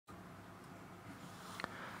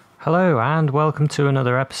Hello and welcome to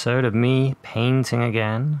another episode of me painting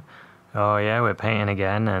again. Oh yeah, we're painting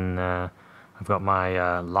again, and I've got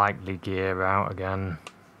my lightly gear out again,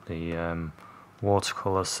 the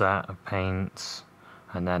watercolour set of paints,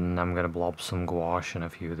 and then I'm going to blob some gouache in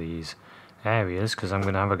a few of these areas because I'm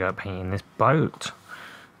going to have a go at painting this boat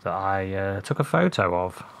that I took a photo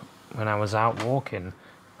of when I was out walking,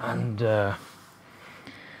 and I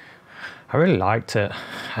really liked it,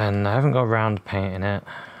 and I haven't got around to painting it.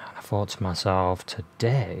 I thought to myself,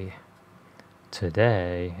 today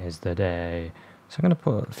is the day. So I'm going to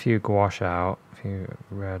put a few gouache out, a few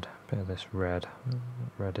red, a bit of this red.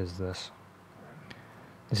 What red is this?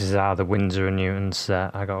 This is out of the Winsor & Newton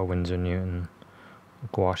set. I got a Winsor & Newton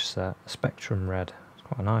gouache set, Spectrum red. It's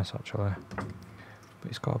quite nice actually. But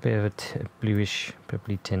it's got a bit of a bluish,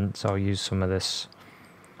 purpley tint, so I'll use some of this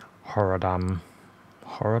Horodam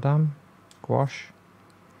gouache.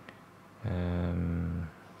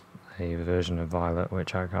 A version of violet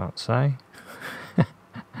which I can't say.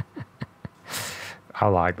 I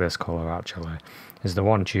like this colour actually. It's the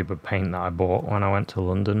one tube of paint that I bought when I went to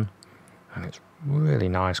London, and it's really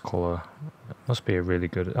nice colour. It must be a really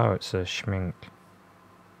good, oh, it's a schmink.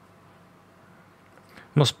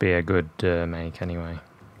 Must be a good make anyway.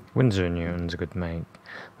 Winsor & Newton's a good make.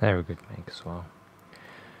 They're a good make as well.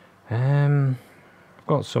 I've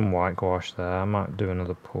got some white gouache there. I might do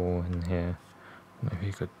another pour in here. Maybe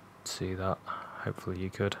you could see that. Hopefully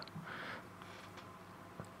you could.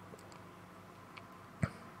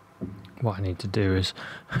 What I need to do is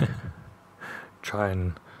try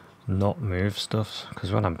and not move stuff,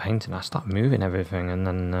 because when I'm painting I start moving everything and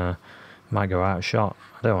then it might go out of shot.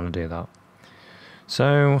 I don't want to do that.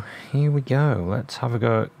 So here we go. Let's have a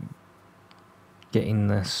go at getting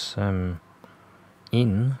this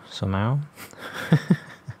in somehow.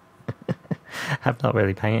 I've not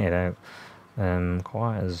really painted out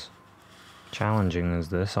quite as challenging as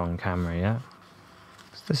this on camera yet.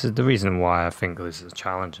 This is the reason why I think this is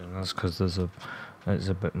challenging, is because there's a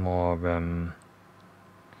bit more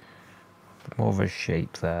of a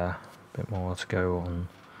shape there, a bit more to go on,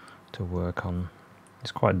 to work on.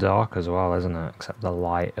 It's quite dark as well, isn't it? Except the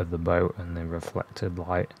light of the boat and the reflected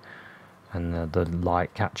light and the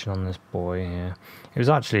light catching on this boy here. It was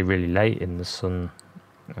actually really late in the sunset,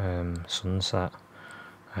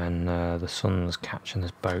 and the sun was catching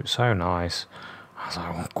this boat so nice. I was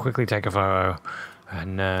like, I'll quickly take a photo,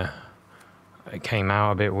 and it came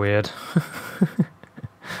out a bit weird.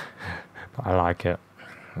 But I like it.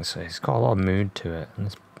 It's got a lot of mood to it, and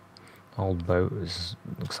this old boat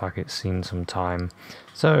looks like it's seen some time.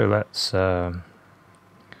 So let's I'll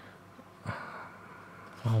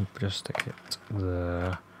just stick it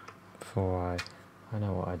there before I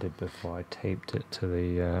know what I did before I taped it to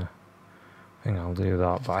the thing. I'll do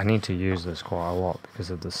that, but I need to use this quite a lot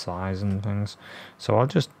because of the size and things, so I'll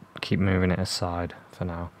just keep moving it aside for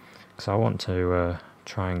now, because I want to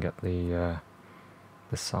try and get the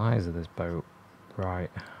size of this boat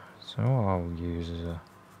right. So what I'll use is a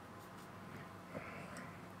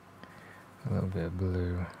little bit of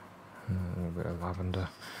blue, a little bit of lavender.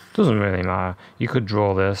 Doesn't really matter. You could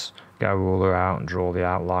draw this, get a ruler out and draw the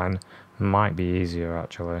outline. Might be easier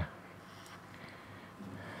actually.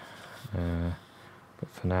 But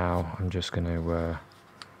for now I'm just going to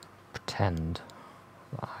pretend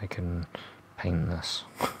that I can paint this.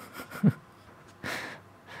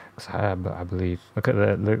 I believe. Look at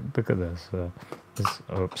this.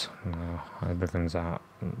 Oops, no, everything's out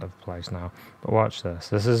of place now. But watch this.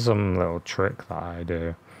 This is some little trick that I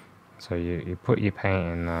do. So you put your paint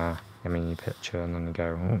in there, I mean your picture, and then you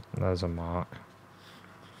go, oh, there's a mark.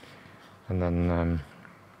 And then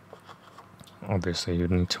obviously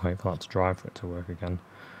you'd need to wait for that to dry for it to work again.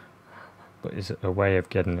 But it's a way of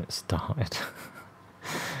getting it started.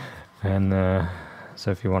 And so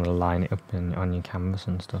if you want to line it up on your canvas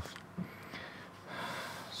and stuff.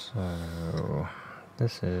 So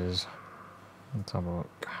this is, let's have a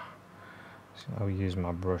look. So I'll use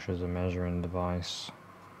my brush as a measuring device.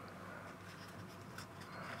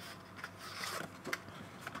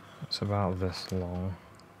 It's about this long,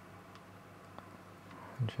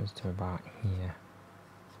 which is to about here.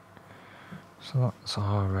 So that's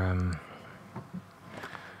our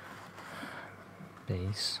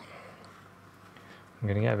base. I'm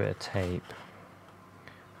going to get a bit of tape,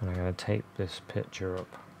 and I'm going to tape this picture up,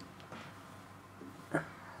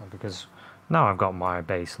 because now I've got my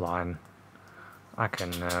baseline, I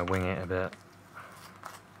can wing it a bit.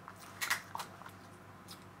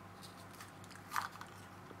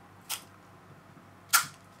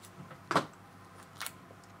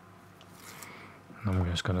 I'm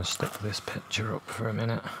just going to stick this picture up for a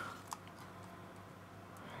minute.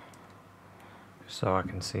 so I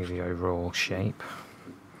can see the overall shape.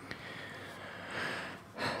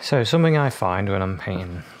 So something I find when I'm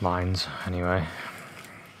painting lines, anyway,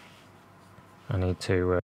 I need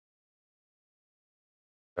to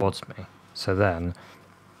towards me. So then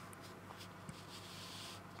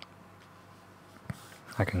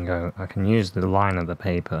I can use the line of the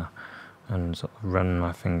paper and sort of run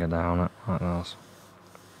my finger down it like this,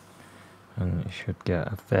 and you should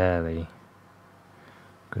get a fairly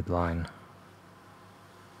good line.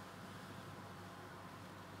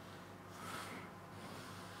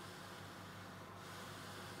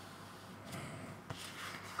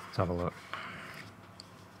 Let's have a look.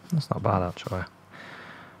 That's not bad actually.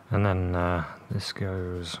 And then this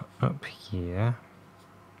goes up here,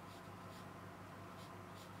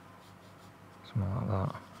 something like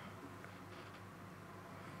that.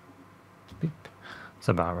 Beep. That's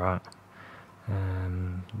about right.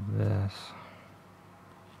 And this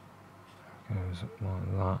goes up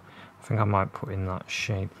like that. I think I might put in that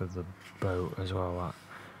shape of the boat as well.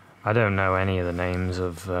 I don't know any of the names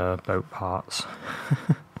of boat parts.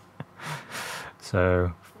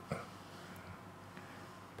 So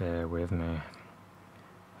bear with me. I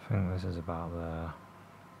think this is about there.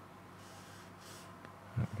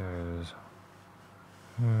 It goes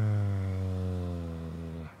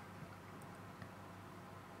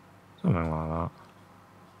something like that.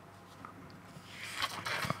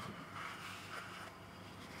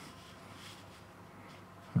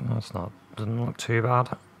 That's not, doesn't look too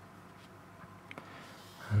bad.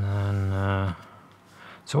 And then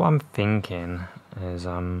so what I'm thinking is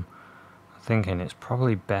I'm thinking it's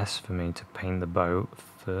probably best for me to paint the boat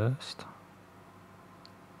first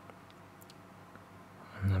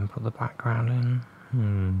and then put the background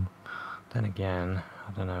in. Then again,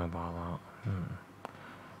 I don't know about that.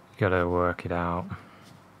 You gotta work it out.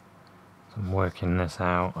 So I'm working this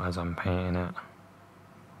out as I'm painting it.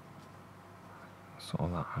 Sort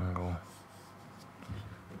of that angle.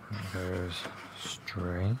 It goes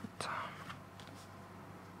straight.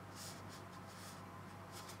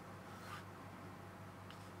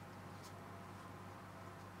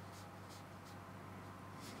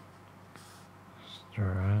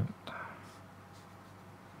 Straight.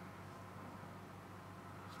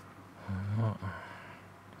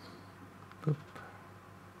 Boop.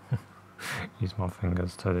 Use my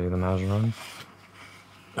fingers to do the measuring.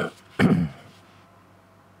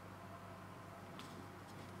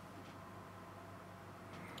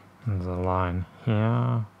 There's a line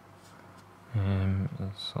here.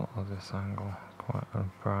 It's sort of this angle, quite a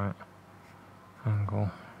bright angle.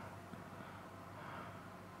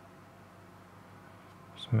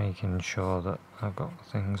 Just making sure that I've got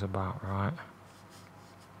things about right.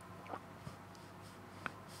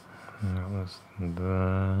 And that was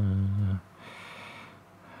the...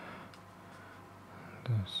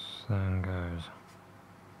 This then goes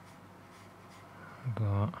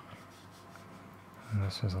that. And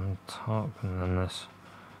this is on top, and then this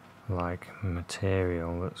like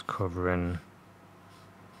material that's covering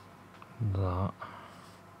that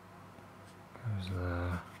goes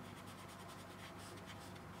there.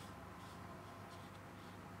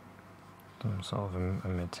 Some sort of a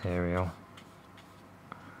material,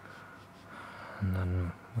 and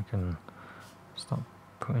then we can start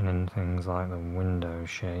putting in things like the window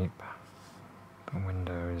shape. The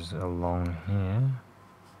window is along here.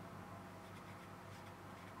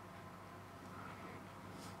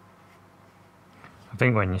 I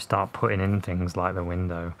think when you start putting in things like the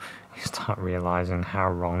window, you start realizing how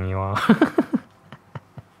wrong you are.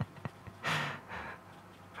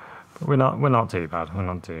 But we're not too bad. We're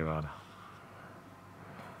not too bad.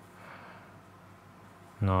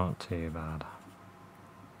 Not too bad.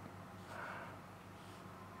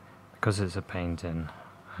 Because it's a painting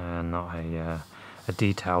and not a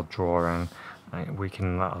detailed drawing, we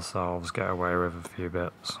can let ourselves get away with a few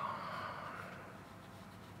bits.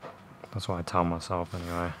 That's what I tell myself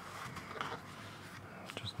anyway.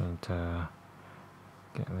 Just need to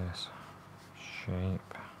get this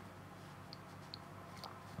shape.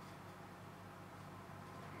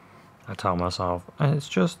 I tell myself, it's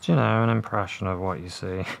just, you know, an impression of what you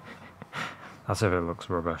see. That's if it looks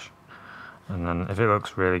rubbish. And then if it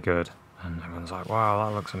looks really good, and everyone's like, wow,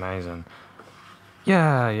 that looks amazing.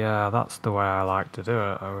 Yeah, that's the way I like to do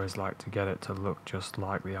it. I always like to get it to look just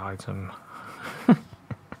like the item.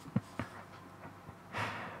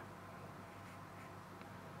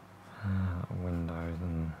 Windows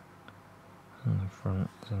and the front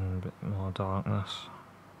in a bit more darkness.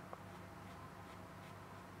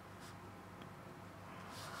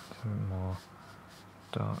 A bit more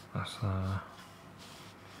darkness there.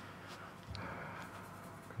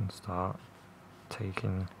 Can start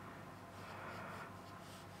taking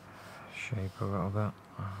shape a little bit.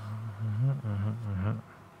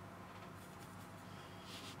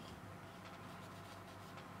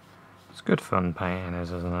 It's good fun painting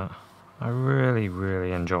is, isn't it? I really,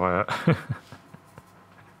 really enjoy it.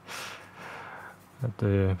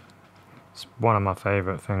 It's one of my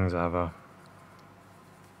favourite things ever.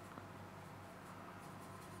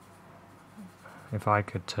 If I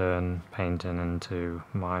could turn painting into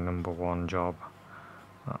my #1 job,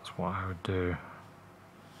 that's what I would do.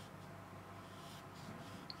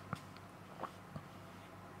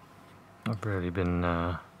 I've really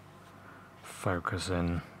been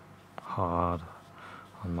focusing hard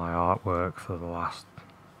on my artwork for the last,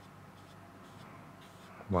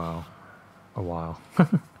 well, a while.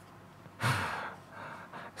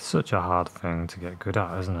 It's such a hard thing to get good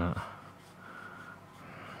at, isn't it?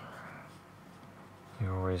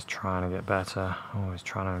 You're always trying to get better, always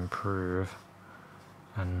trying to improve,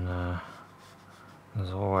 and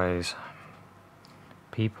there's always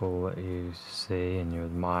people that you see and you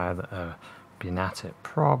admire that have been at it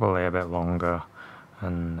probably a bit longer,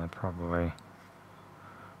 and they're probably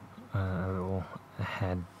a little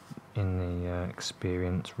ahead in the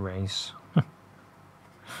experience race.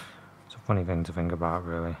 It's a funny thing to think about,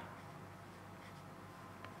 really,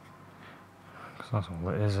 because that's all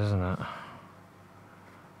it is, isn't it?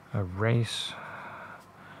 A race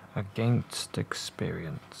against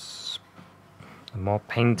experience. The more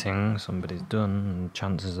painting somebody's done,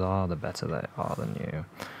 chances are the better they are than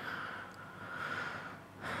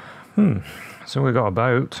you. So we've got a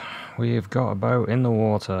boat. We've got a boat in the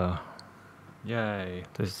water. Yay.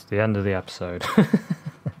 This is the end of the episode.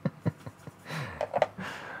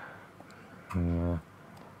 Yeah.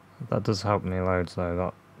 That does help me loads though,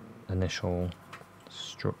 that initial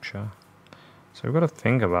structure. So we've got to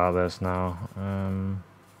think about this now.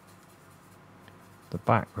 The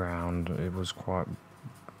background, it was quite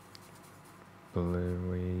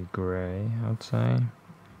bluey grey, I'd say.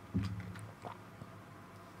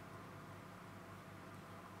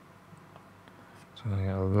 So I'm going to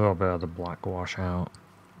get a little bit of the black wash out.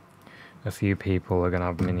 A few people are going to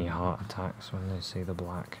have mini heart attacks when they see the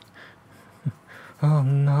black. Oh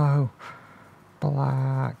no!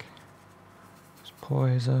 Black! It's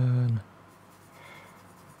poison!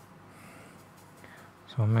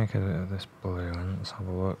 So I'll make a bit of this blue and let's have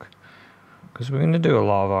a look. Because we're going to do a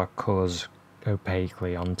lot of our colours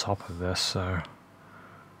opaquely on top of this, so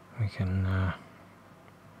we can have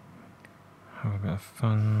a bit of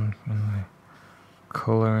fun in the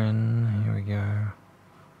colouring. Here we go.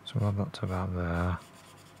 So we'll have that to about there.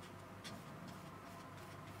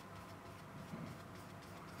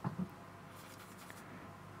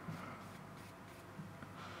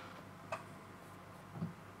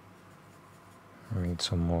 I need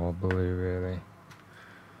some more blue, really.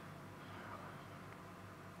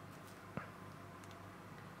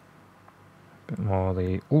 A bit more of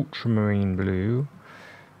the ultramarine blue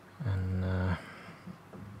and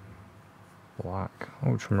black.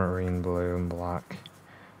 Ultramarine blue and black,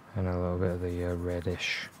 and a little bit of the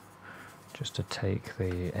reddish, just to take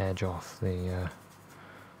the edge off the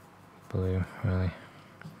blue, really.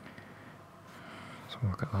 So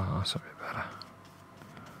look at that, that's a bit better.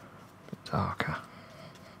 Darker.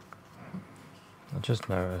 I just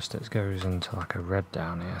noticed it goes into like a red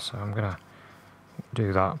down here, so I'm gonna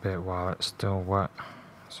do that bit while it's still wet,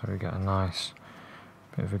 so we get a nice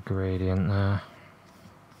bit of a gradient there.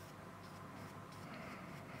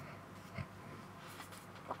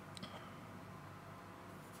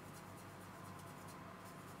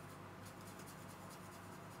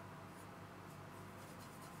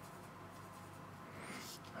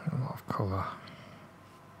 A lot of colour.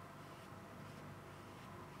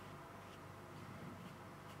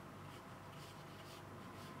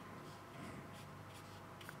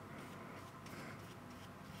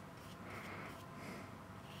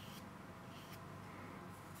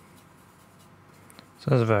 So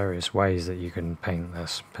there's various ways that you can paint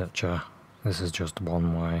this picture. This is just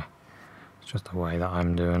one way. It's just the way that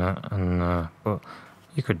I'm doing it, and but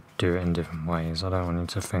you could do it in different ways. I don't want you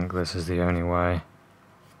to think this is the only way.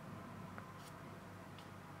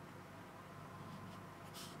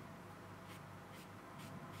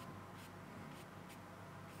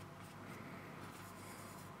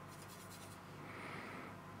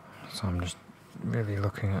 So I'm just really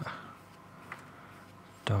looking at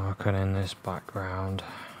darkening this background.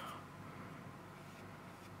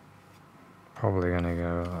 Probably going to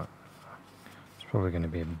go, it's probably going to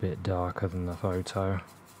be a bit darker than the photo.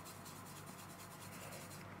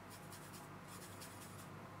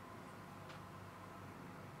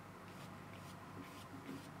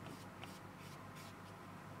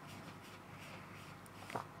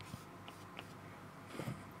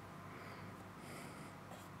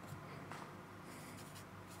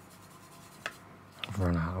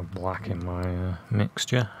 run out of black in my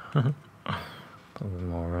mixture. Put a bit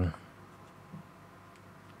more in.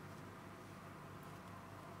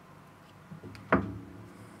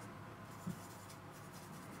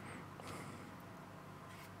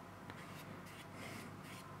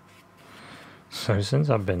 So since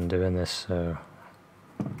I've been doing this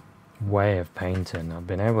way of painting, I've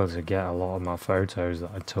been able to get a lot of my photos that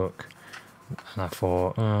I took, and I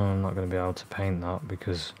thought, oh, I'm not going to be able to paint that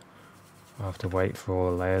because I have to wait for all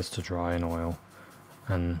the layers to dry in oil.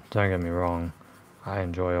 And don't get me wrong, I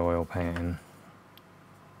enjoy oil painting,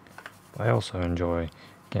 but I also enjoy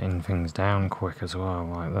getting things down quick as well,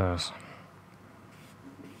 like this.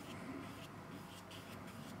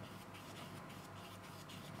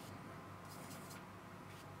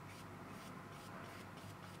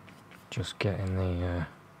 Just getting the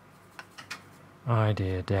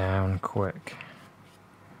idea down quick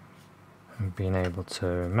and being able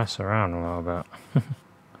to mess around a little bit.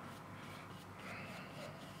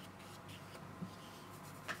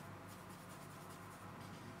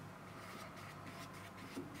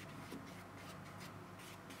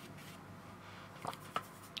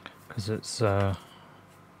 Because it's a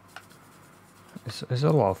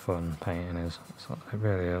lot of fun painting, it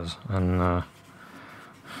really is, and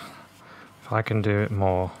if I can do it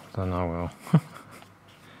more, then I will.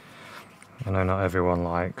 I know not everyone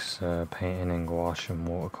likes painting in gouache and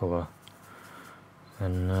watercolour,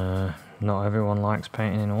 and not everyone likes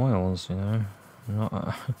painting in oils, you know.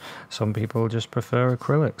 Some people just prefer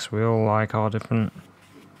acrylics. We all like our different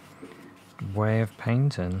way of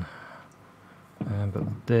painting.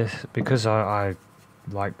 But this, because I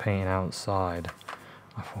like painting outside,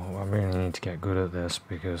 I thought I really need to get good at this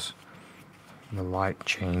because the light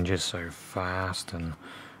changes so fast, and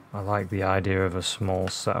I like the idea of a small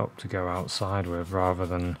setup to go outside with rather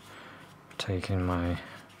than taking my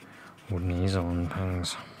wooden easel and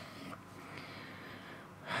things.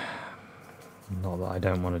 Not that I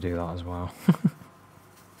don't want to do that as well,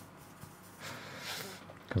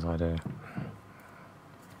 because I do.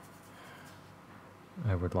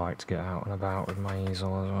 I would like to get out and about with my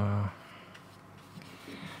easel as well,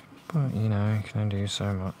 but you know, you can only do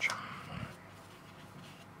so much.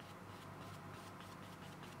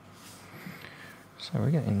 So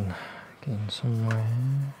we're getting somewhere.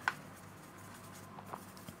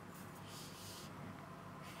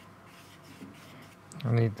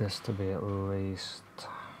 I need this to be at least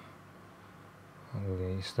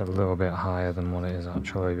a little bit higher than what it is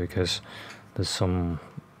actually, because there's some,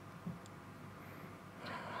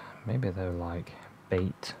 maybe they're like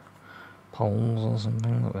bait poles or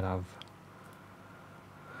something that would have,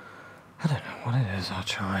 I don't know what it is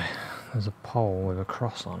actually. There's a pole with a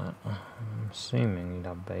cross on it. I'm assuming you'd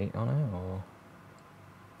have bait on it, or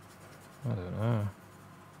I don't know.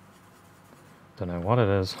 Don't know what it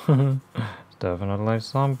is. It's definitely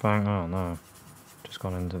something. Oh no, just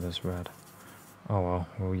gone into this red. Oh well,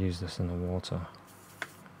 we'll use this in the water.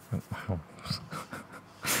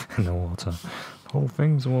 In the water. The whole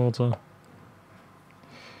thing's water.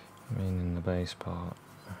 I mean in the base part.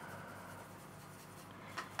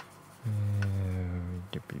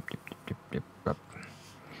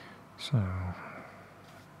 So, I'll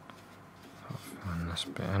fill in this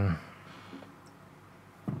bit in.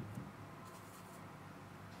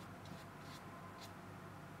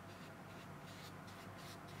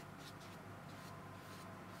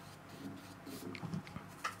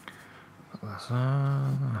 Put this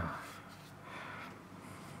on.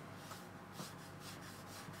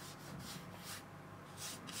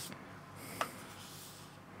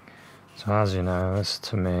 So as you know, this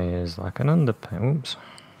to me is like an underpaint. Oops.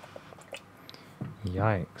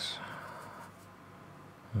 Yikes.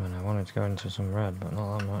 I mean, I wanted to go into some red, but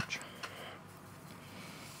not that much.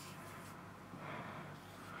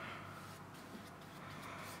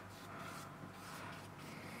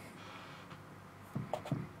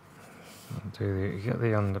 You get the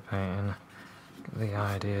underpainting, get the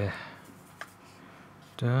idea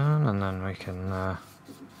done, and then we can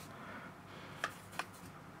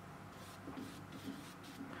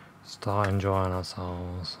start enjoying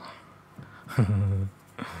ourselves.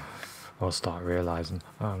 Or start realizing,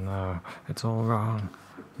 oh no, it's all wrong.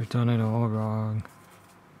 We've done it all wrong.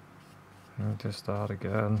 We need to start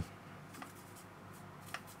again.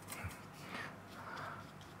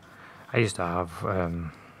 I used to have, I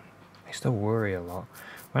used to worry a lot.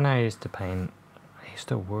 When I used to paint, I used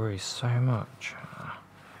to worry so much.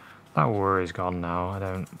 That worry's gone now. I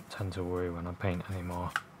don't tend to worry when I paint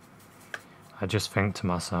anymore. I just think to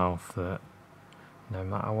myself that no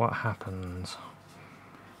matter what happens,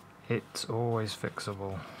 it's always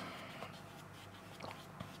fixable.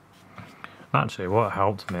 Actually, what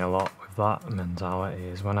helped me a lot with that mentality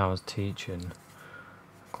is when I was teaching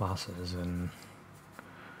classes and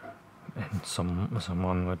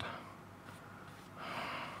someone would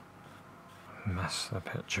mess the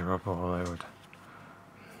picture up, or they would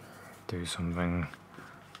do something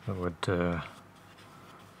that would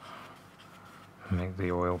make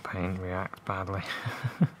the oil paint react badly.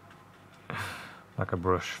 Like a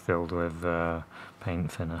brush filled with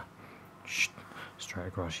paint thinner. Straight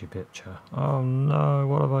across your picture. Oh no,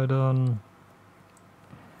 what have I done?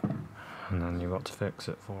 And then you got to fix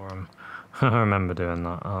it for them. I remember doing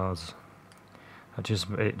that.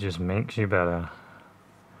 It just makes you better.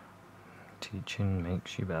 Teaching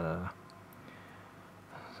makes you better.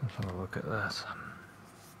 Let's have a look at this.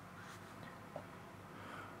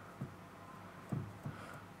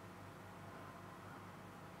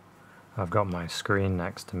 I've got my screen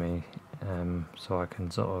next to me, so I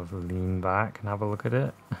can sort of lean back and have a look at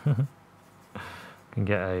it. Can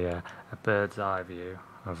get a bird's eye view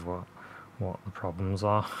of what the problems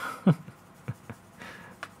are.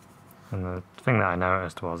 And the thing that I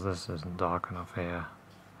noticed was this isn't dark enough here,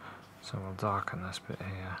 so we'll darken this bit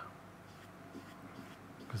here,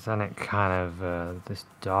 because then it kind of this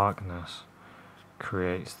darkness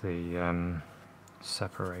creates the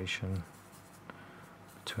separation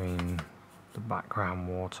between the background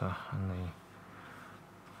water and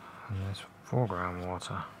this foreground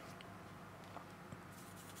water.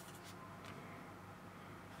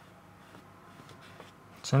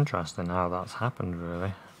 It's interesting how that's happened,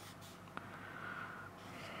 really.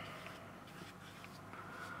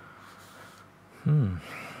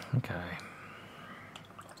 Okay.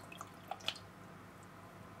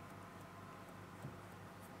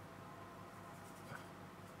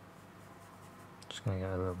 Just gonna get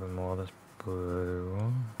a little bit more of this blue.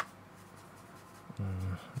 A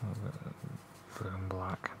little bit of blue and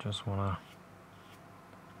black. I just wanna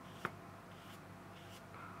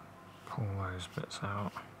pull those bits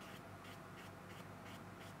out.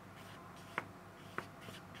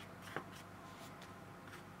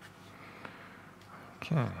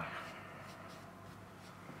 Okay.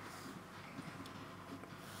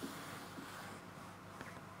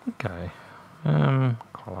 Okay.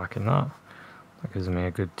 Quite liking that. That gives me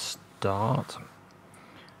a good start.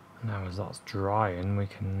 Now as that's drying, we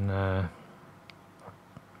can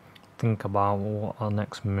think about what our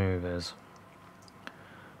next move is.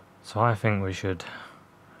 So I think we should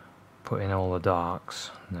put in all the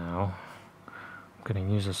darks now. I'm going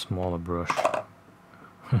to use a smaller brush.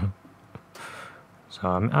 So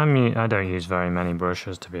I don't use very many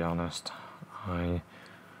brushes, to be honest.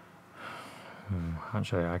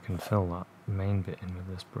 Actually, I can fill that main bit in with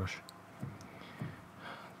this brush.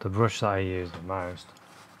 The brush that I use the most,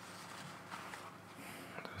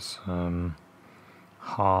 this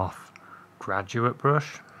half graduate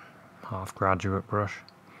brush.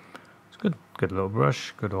 It's a good little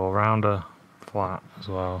brush, good all-rounder, flat as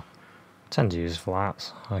well. I tend to use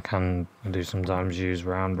flats. I do sometimes use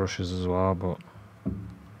round brushes as well, but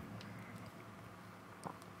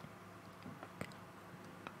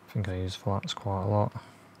I think I use flats quite a lot.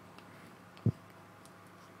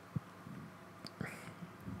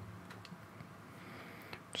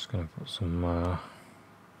 Just going to put some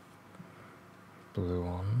blue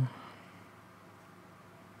on.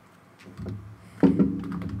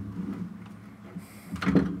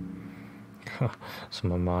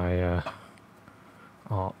 Some of my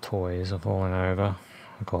art toys are falling over.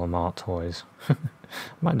 I call them art toys. I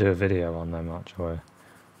might do a video on them actually.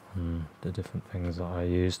 The different things that I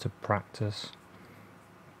use to practice.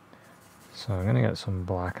 So I'm going to get some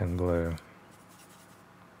black and blue.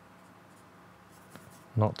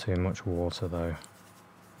 Not too much water though,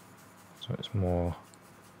 so it's more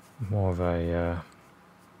of a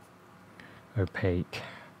opaque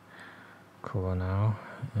colour now,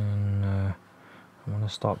 and I want to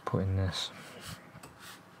start putting this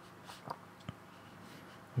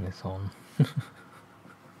on.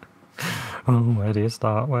 Oh, where do you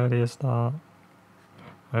start? Where do you start?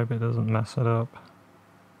 Hope it doesn't mess it up.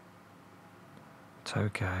 It's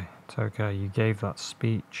okay. It's okay. You gave that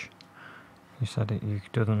speech. You said it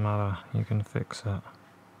doesn't matter. You can fix it.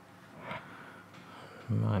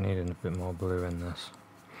 Might need a bit more blue in this.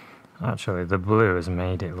 Actually, the blue has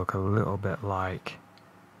made it look a little bit like...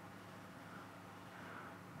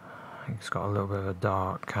 It's got a little bit of a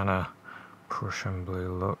dark kind of Prussian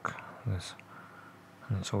blue look. This.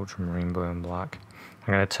 And it's ultramarine blue and black.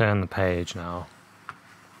 I'm going to turn the page now,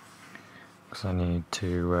 because I need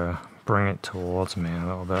to bring it towards me a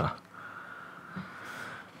little bit.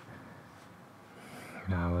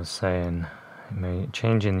 I was saying,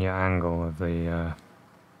 changing your angle of the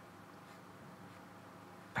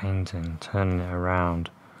painting, turning it around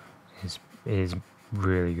is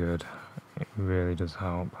really good. It really does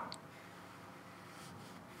help.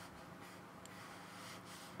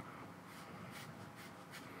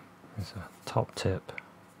 It's a top tip.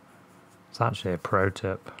 It's actually a pro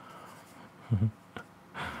tip.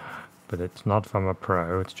 But it's not from a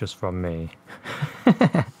pro, it's just from me.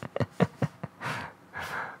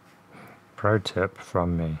 Pro tip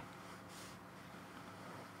from me.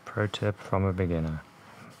 Pro tip from a beginner.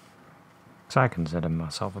 Because I consider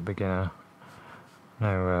myself a beginner.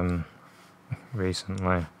 No,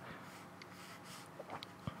 recently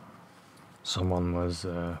someone was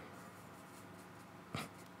the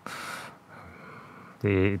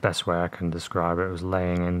best way I can describe it was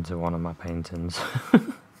laying into one of my paintings.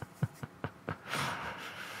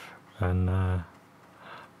 And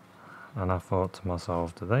I thought to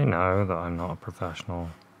myself, do they know that I'm not a professional?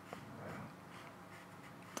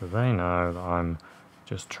 Do they know that I'm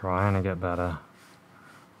just trying to get better?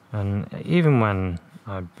 And even when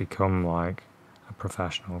I become like a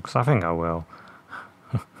professional, because I think I will,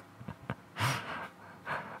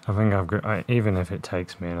 I think I've got, even if it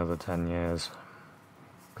takes me another 10 years,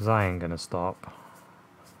 because I ain't going to stop.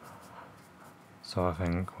 So I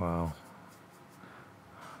think, well,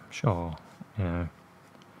 sure, you know,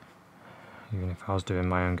 even if I was doing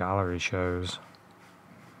my own gallery shows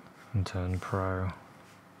and turned pro,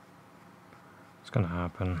 it's going to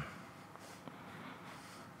happen.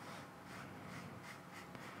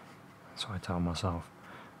 That's what I tell myself.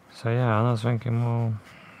 So yeah, and I was thinking, well,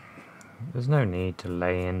 there's no need to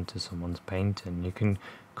lay into someone's painting. You can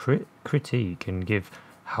critique and give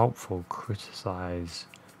helpful criticize,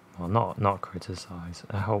 well, not criticize,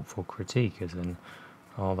 a helpful critique as in,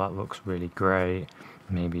 oh, that looks really great,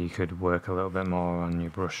 maybe you could work a little bit more on your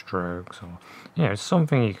brush strokes, or, you know,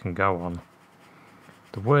 something you can go on.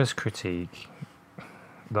 The worst critique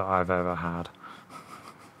that I've ever had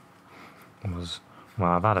was,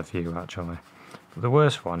 well, I've had a few actually, but the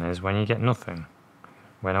worst one is when you get nothing,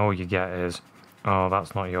 when all you get is, oh,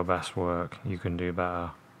 that's not your best work, you can do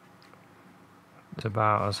better. It's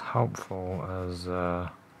about as helpful as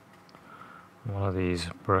one of these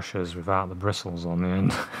brushes without the bristles on the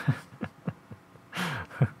end.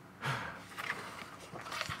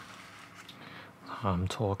 I'm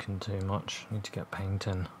talking too much, need to get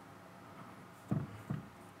painting.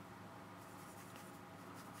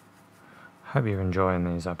 Hope you're enjoying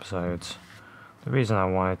these episodes. The reason I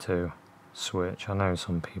wanted to switch, I know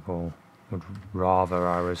some people would rather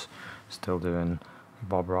I was still doing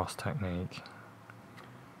Bob Ross technique,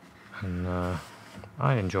 and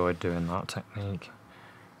I enjoyed doing that technique.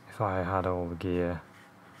 If I had all the gear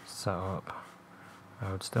set up,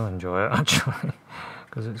 I would still enjoy it actually,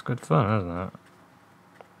 because it's good fun, isn't it?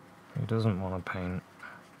 Who doesn't want to paint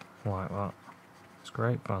like that? It's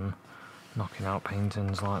great fun knocking out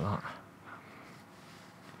paintings like that.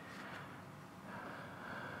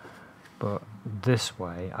 But this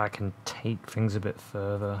way I can take things a bit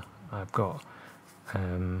further. I've got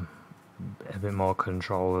a bit more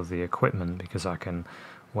control of the equipment because I can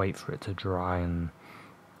wait for it to dry and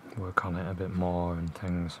work on it a bit more and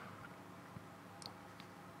things.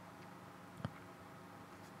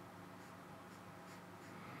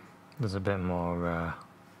 There's a bit more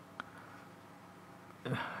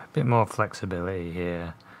flexibility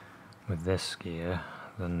here with this gear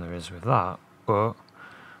than there is with that, but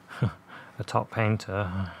a top painter,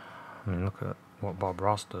 I mean, look at what Bob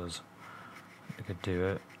Ross does. You could do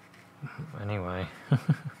it anyway.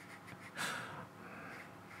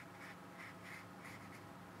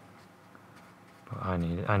 But I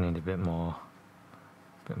need a bit more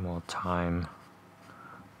time.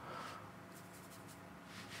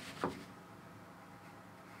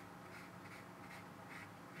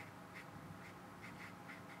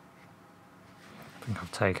 I think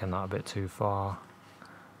I've taken that a bit too far.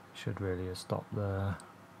 Should really have stopped there.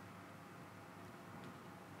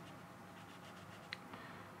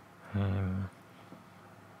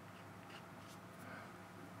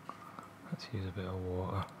 Let's use a bit of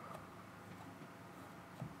water.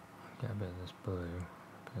 Get a bit of this blue,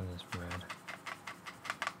 a bit of this red.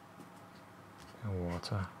 A bit of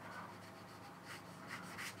water.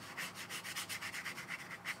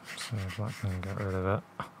 See if that can get rid of it.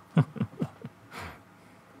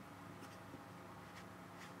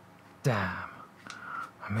 Damn,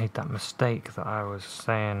 I made that mistake that I was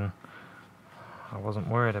saying I wasn't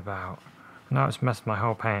worried about. Now it's messed my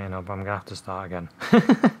whole painting up, I'm going to have to start again.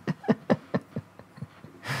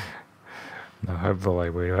 No, hopefully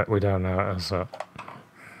we don't notice it.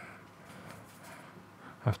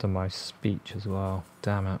 After my speech as well,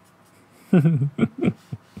 damn it.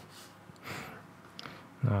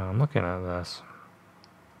 No, I'm looking at this.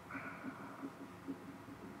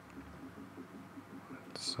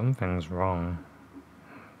 Something's wrong.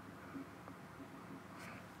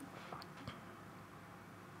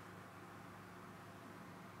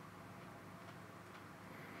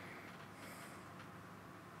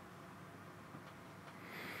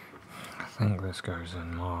 I think this goes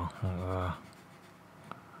in more.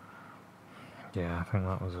 Yeah, I think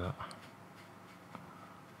that was it.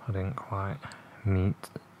 I didn't quite meet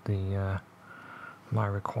the my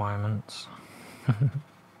requirements. Let's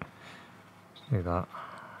do that.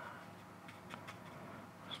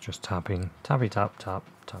 It's just tapping, tappy tap tap,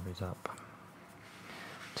 tappy tap.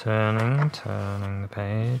 Turning the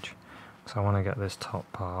page, because I want to get this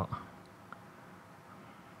top part.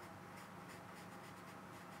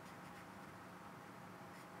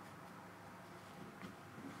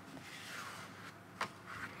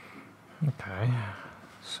 Okay,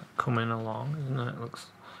 it's coming along, isn't it? Looks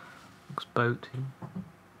boaty.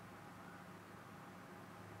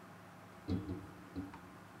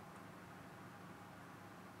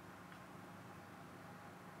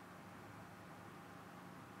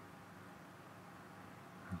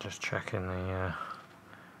 Just checking the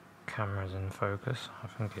camera's in focus. I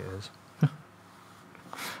think it is.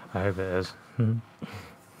 I hope it is.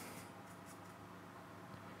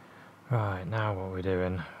 Right, now what we're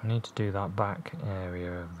doing, we need to do that back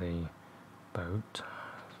area of the boat,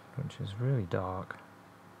 which is really dark.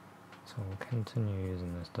 So we'll continue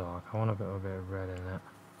using this dark. I want a bit of red in it.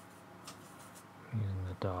 Using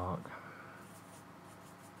the dark.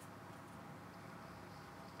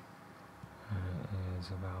 And it is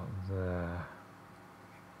about there.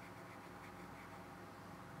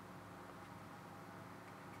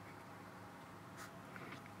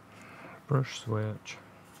 Brush switch.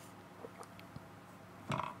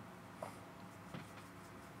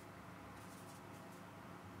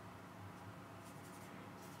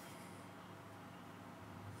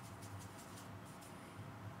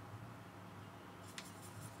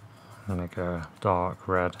 Make a dark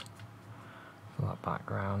red for that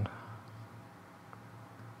background.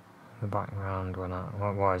 The background, when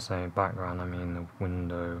I say background, I mean the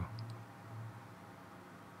window.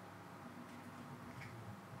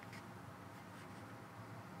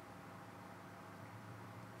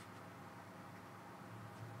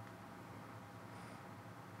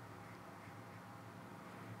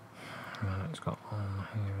 And it's got on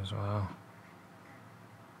here as well.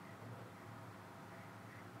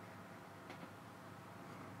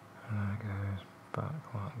 And it goes back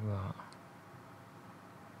like that.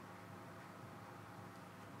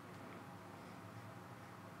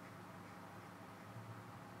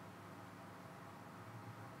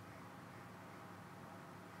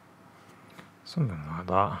 Something like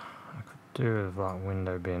that. I could do with that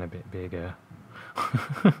window being a bit bigger.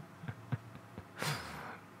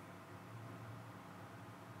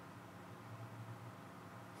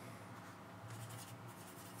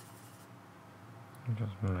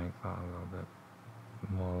 Just make that a little bit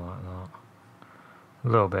more like that. A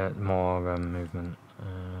little bit more movement.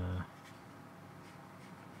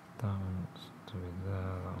 That wants to be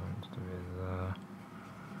there, that wants to be there.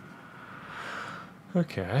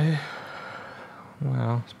 Okay.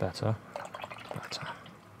 Well, it's better. Better.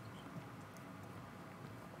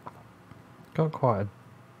 Got quite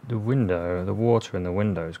the window, the water in the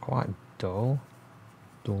window is quite dull.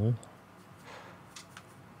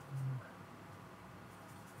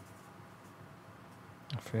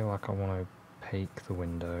 I feel like I want to opaque the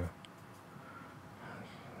window.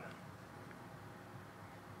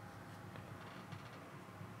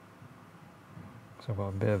 So I've got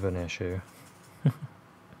a bit of an issue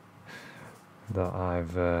that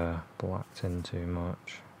I've blacked in too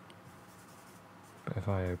much. But if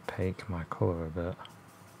I opaque my colour a bit,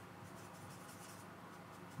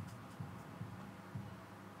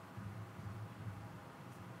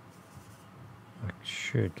 I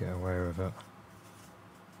should get away with it.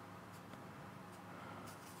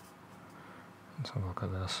 Let's have a look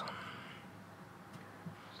at this.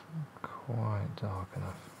 It's not quite dark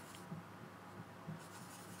enough.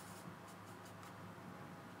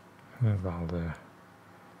 Maybe that'll do.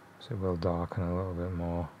 So it will darken a little bit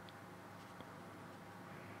more.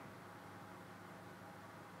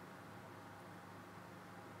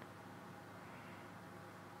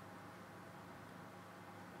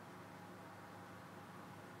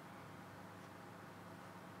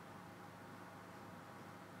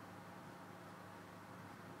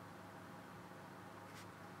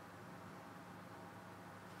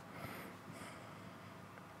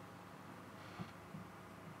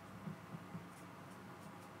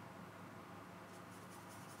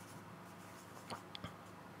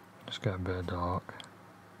 Just get a bit of dark.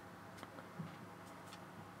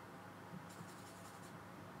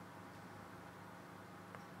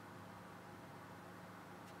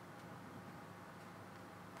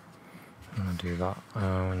 I'm going to do that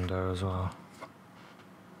window as well.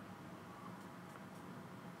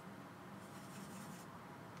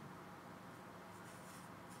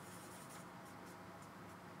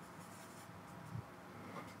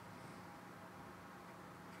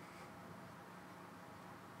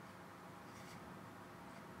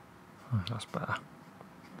 That's better.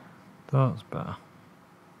 That's better.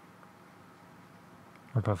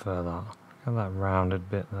 I prefer that. Got that rounded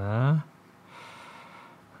bit there.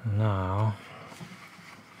 Now,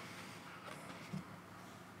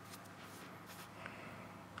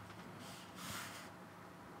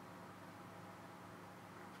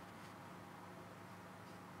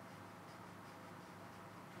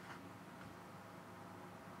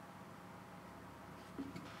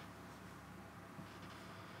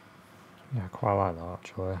 yeah, I quite like that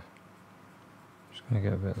actually. Just gonna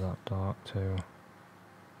get a bit of that dark too.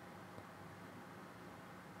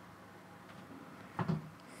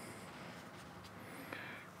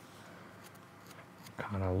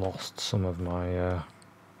 Kind of lost some of my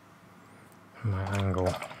my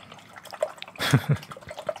angle.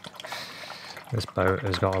 This boat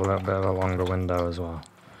has got a little bit of a longer window as well,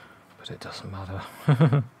 but it doesn't matter.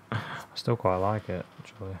 I still quite like it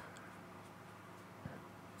actually.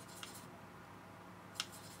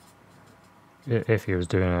 If he was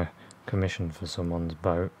doing a commission for someone's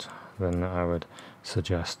boat, then I would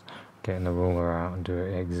suggest getting the ruler out and do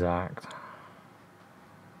it exact.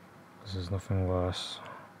 Because there's nothing worse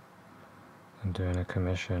than doing a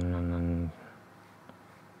commission and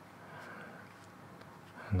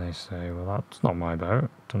they say, well, that's not my boat,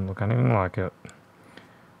 doesn't look anything like it.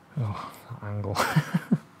 Oh, that angle.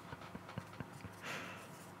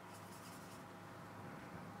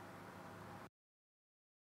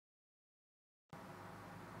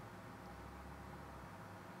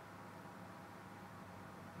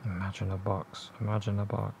 Imagine a box, imagine a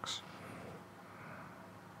box.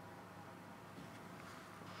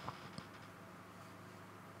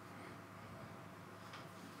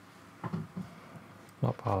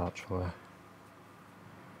 Not bad actually.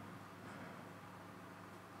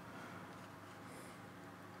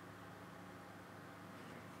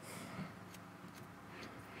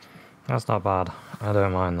 That's not bad, I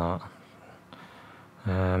don't mind that.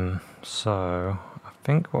 So I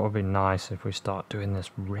think what would be nice if we start doing this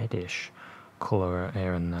reddish colour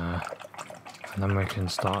here and there, and then we can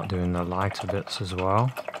start doing the lighter bits as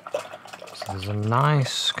well. So there's a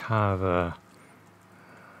nice kind of a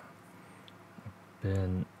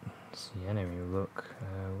burnt sienna look.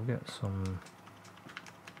 We'll get some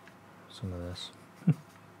of this.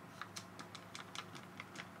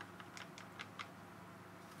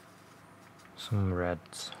 Some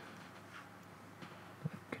reds.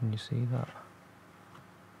 Can you see that?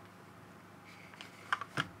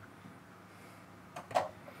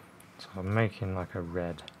 So I'm making like a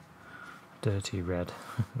red, dirty red.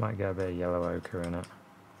 Might get a bit of yellow ochre in it.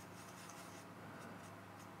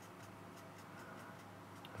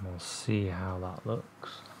 And we'll see how that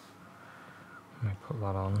looks. Let me put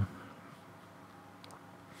that on.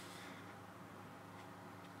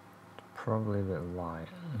 Probably a bit light,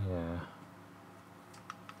 yeah.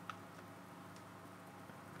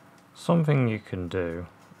 Something you can do,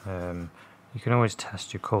 you can always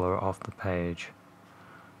test your colour off the page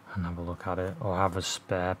and have a look at it, or have a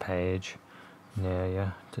spare page near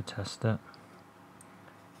you to test it.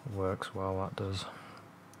 It works well, that does.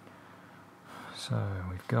 So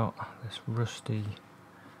we've got this rusty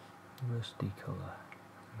colour.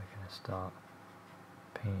 We're going to start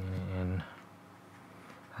painting it in.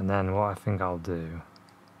 And then what I think I'll do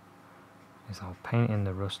is I'll paint in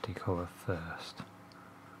the rusty colour first.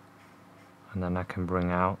 And then I can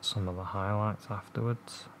bring out some of the highlights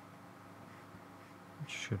afterwards,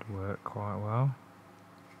 which should work quite well.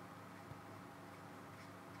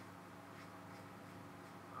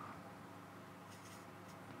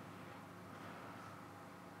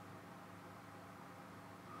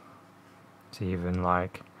 It's even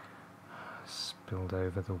like spilled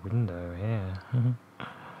over the window here. You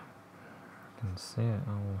can see it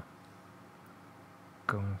all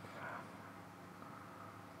gunk.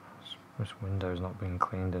 This window's not been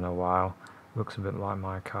cleaned in a while. Looks a bit like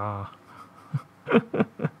my car.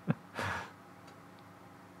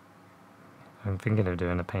 I'm thinking of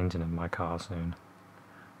doing a painting of my car soon.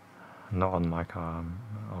 Not on my car,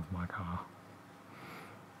 of my car.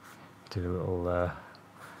 Do a little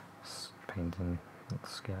painting, little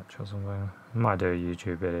sketch or something. I might do a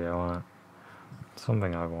YouTube video on it.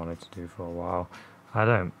 Something I wanted to do for a while. I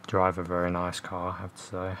don't drive a very nice car, I have to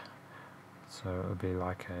say. So it would be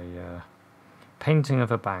like a painting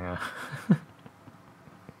of a banger.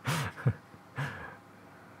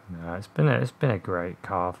 No, it's been a great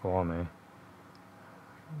car for me.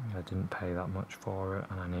 I didn't pay that much for it,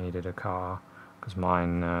 and I needed a car because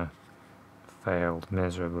mine failed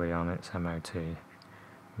miserably on its MOT,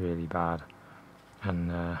 really bad,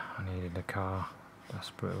 and I needed a car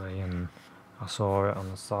desperately, and I saw it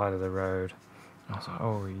on the side of the road. I was like,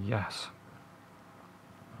 oh yes,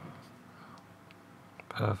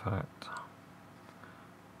 perfect,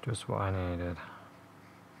 just what I needed.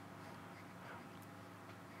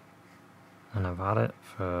 And I've had it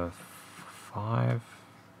for five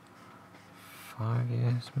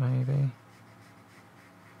years maybe,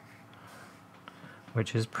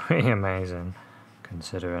 which is pretty amazing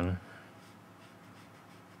considering.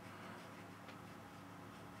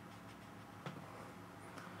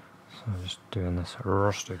 So I'm just doing this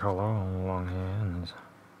rusty colour all along here, and there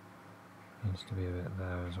needs to be a bit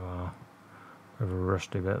there as well. A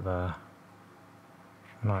rusty bit there.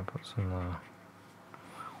 Might put some there.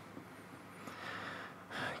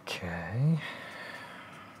 Okay.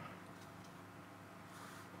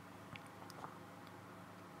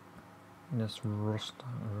 Just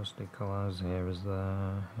rusty colours here is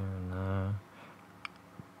there, here and there.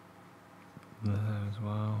 There as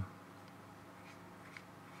well.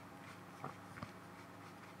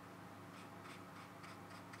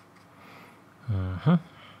 I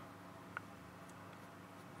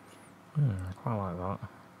quite like that.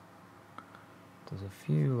 There's a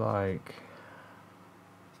few like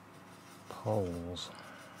poles.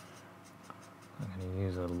 I'm going to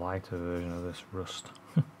use a lighter version of this rust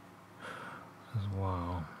as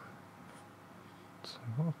well. So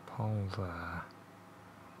what are poles there?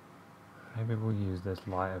 Maybe we'll use this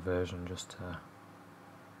lighter version just to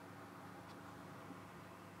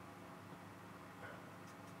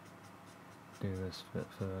do this bit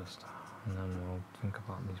first, and then we'll think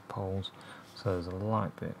about these poles. So there's a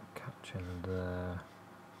light bit catching there.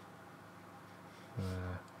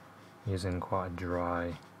 Using quite a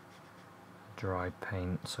dry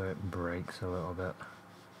paint so it breaks a little bit.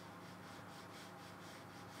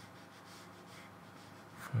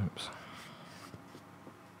 Oops.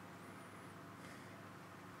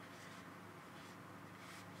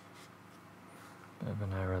 Bit of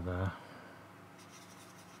an error there.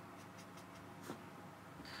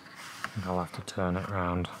 I'll have to turn it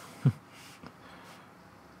round.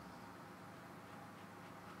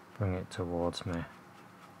 Bring it towards me.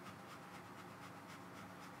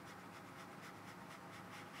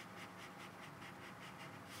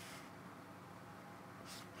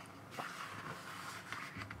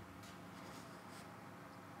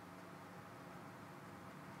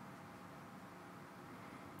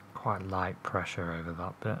 Quite light pressure over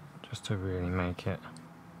that bit, just to really make it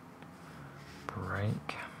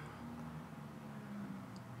break.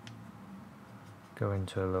 Go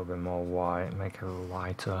into a little bit more white, make it a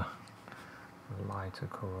lighter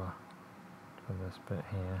colour for this bit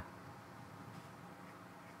here.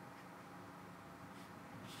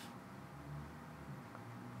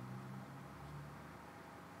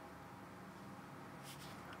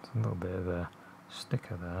 There's a little bit of a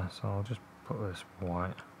sticker there, so I'll just put this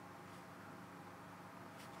white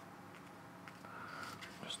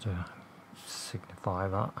just to signify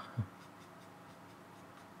that.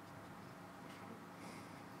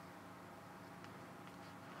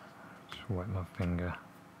 Just wet my finger,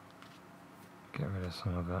 get rid of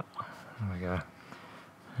some of it. There we go.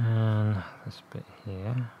 And this bit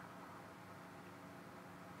here,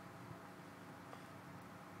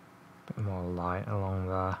 a bit more light along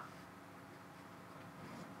there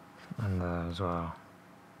and there as well.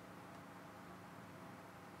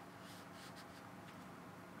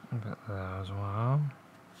 A bit there as well.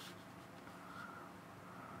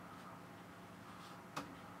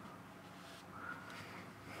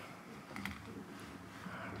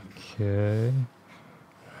 Okay.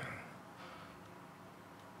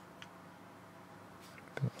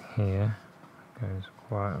 Bit here goes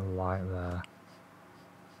quite light there.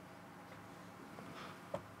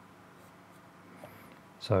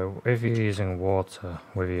 So if you're using water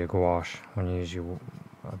with your gouache, when you use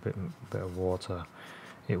a bit of water,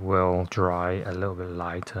 it will dry a little bit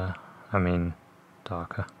lighter. I mean,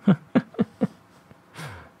 darker.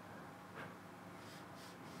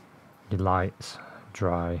 Your lights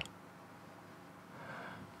dry.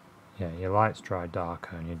 Yeah, your lights dry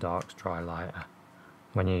darker and your darks dry lighter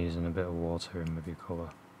when you're using a bit of water in with your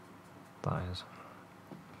colour. That is.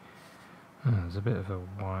 There's a bit of a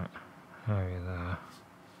white area there.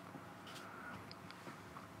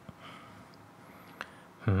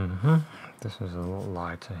 This is a little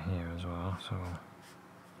lighter here as well, so I'll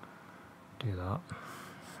do that.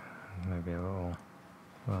 Maybe a little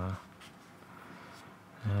there.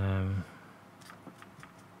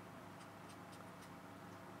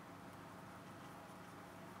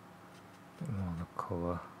 Bit more of the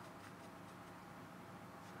colour.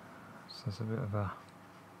 So there's a bit of a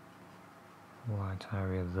light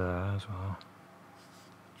area there as well.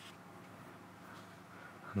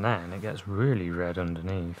 And then it gets really red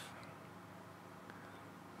underneath.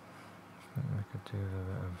 I think we could do a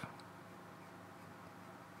bit of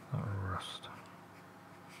that rust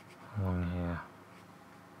along here.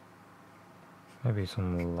 Maybe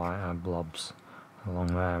some lighter blobs along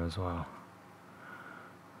there as well.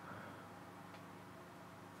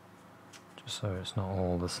 Just so it's not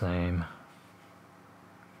all the same.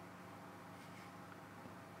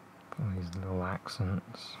 Put these little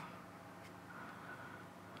accents.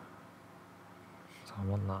 So I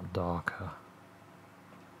want that darker.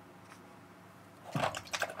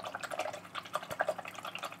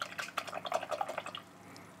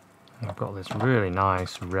 I've got this really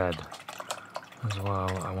nice red as well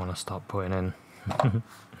I want to start putting in.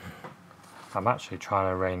 I'm actually trying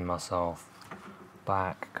to rein myself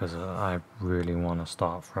back because I really want to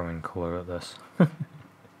start throwing colour at this.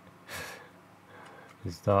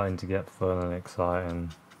 It's starting to get fun and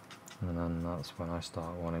exciting, and then that's when I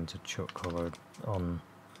start wanting to chuck colour on,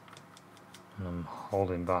 and I'm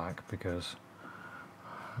holding back because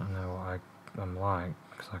I know what I'm like,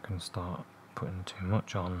 because I can start putting too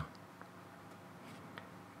much on.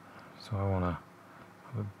 So I want to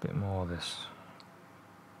have a bit more of this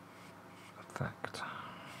effect,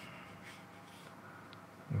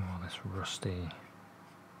 more of this rusty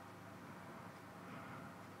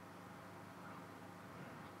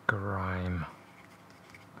grime.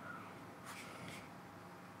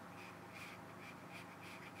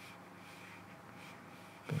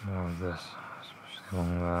 Bit more of this, especially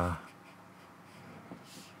along there.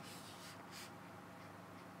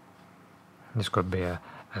 This could be a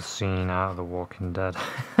scene out of The Walking Dead.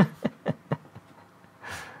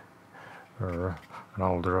 Or an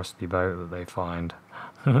old rusty boat that they find.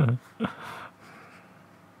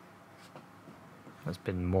 That's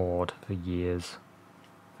been moored for years.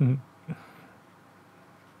 Okay,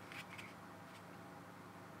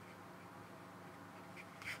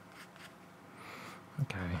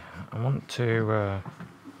 I want to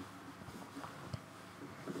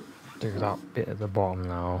do that bit at the bottom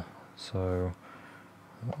now. So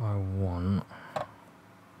what I want,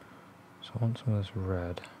 so I want some of this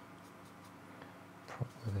red,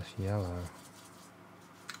 probably this yellow.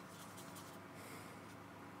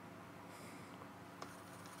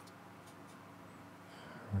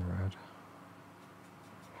 Red.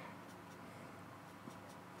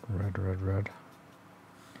 Red, red, red.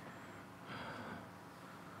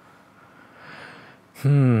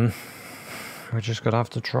 We're just gonna have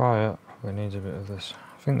to try it. We need a bit of this.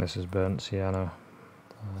 I think this is burnt sienna.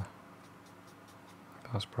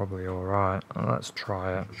 That's probably alright. Let's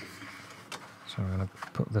try it. So I'm gonna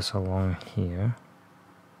put this along here.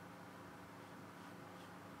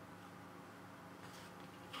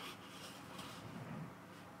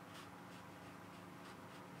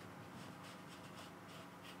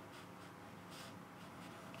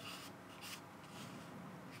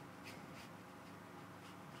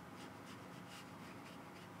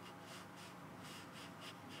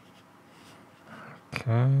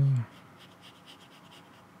 Okay.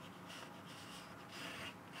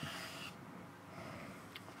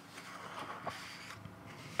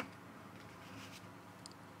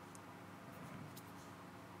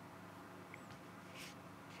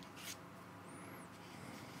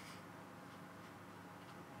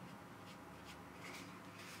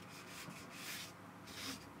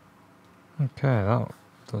 Okay, that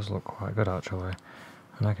does look quite good actually,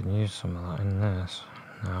 and I can use some of that in this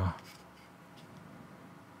now.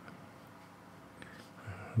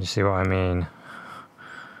 You see what I mean?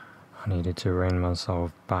 I needed to rein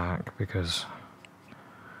myself back because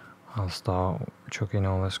I'll start chucking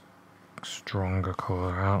all this stronger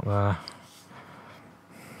colour out there.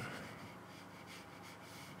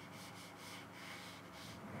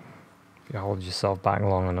 If you hold yourself back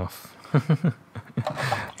long enough,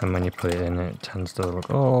 and when you put it in, it tends to look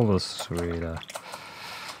all the sweeter.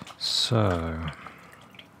 So,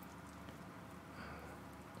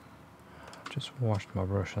 just washed my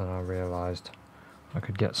brush and I realised I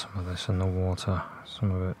could get some of this in the water.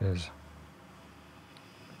 Some of it is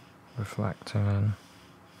reflecting in.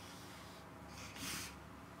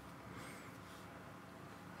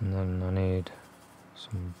 And then I need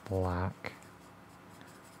some black,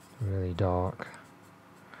 really dark.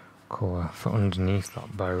 colour for underneath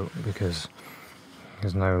that boat because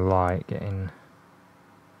there's no light getting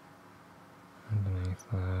underneath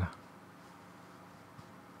there.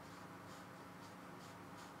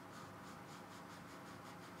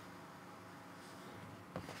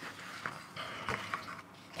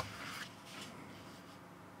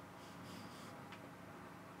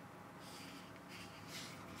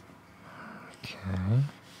 Okay.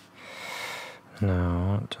 Now I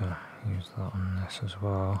want to use that on this as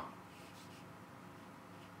well.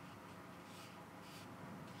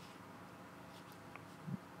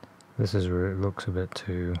 This is where it looks a bit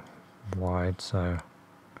too wide, so I'm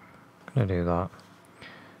going to do that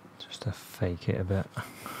just to fake it a bit.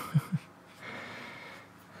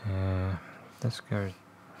 Let's go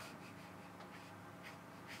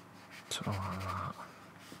sort of like that.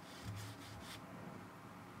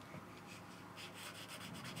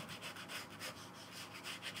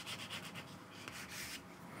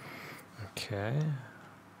 Okay,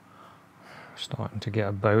 starting to get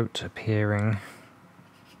a boat appearing.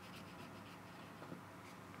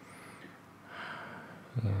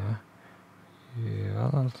 Yeah,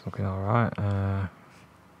 that's looking alright.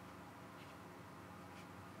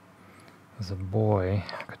 There's a buoy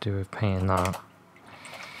I could do with painting that.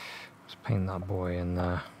 Let's paint that buoy in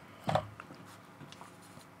there.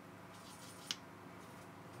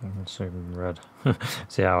 Super red.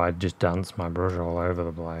 See how I just danced my brush all over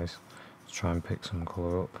the place. Let's try and pick some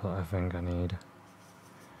colour up that I think I need.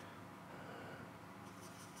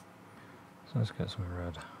 So let's get some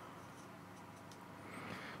red.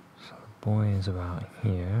 So the buoy is about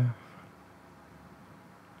here.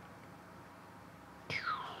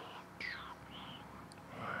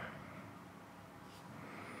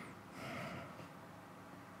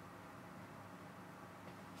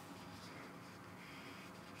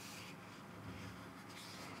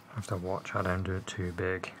 I have to watch I don't do it too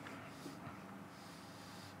big.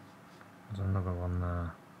 There's another one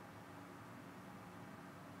there.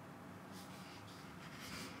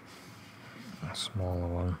 A smaller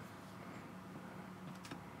one.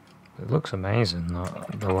 It looks amazing,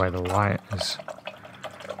 the way the light is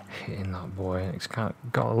hitting that buoy. It's kind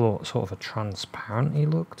of got a little sort of a transparent-y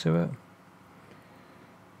look to it.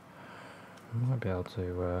 I might be able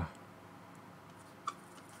to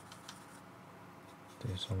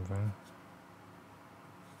do something.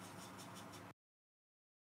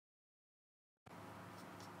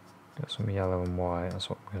 Get some yellow and white, that's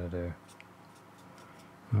what I'm going to do.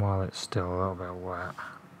 And while it's still a little bit wet.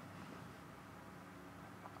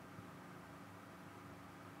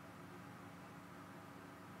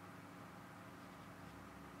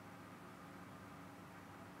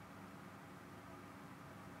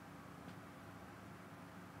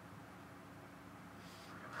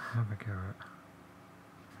 Have a go at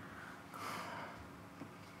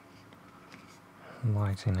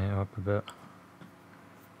lighting it up a bit.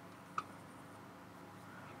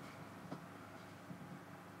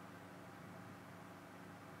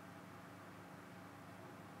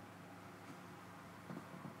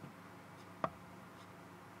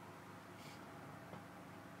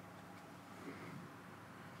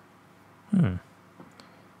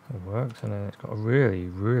 It works, and then it's got a really,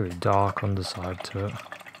 really dark underside to it.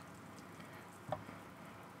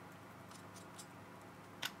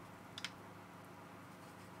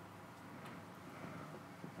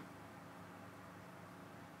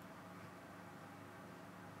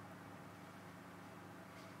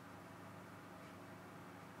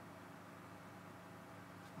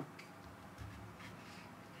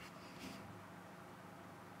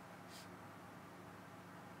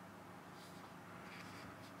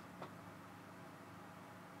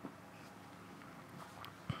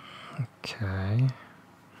 Okay,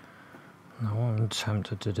 now what I'm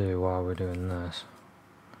tempted to do while we're doing this,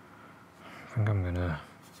 I think I'm going to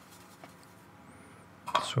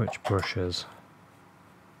switch brushes.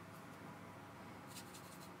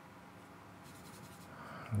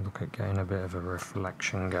 Look at getting a bit of a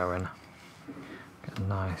reflection going. Get a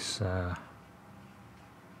nice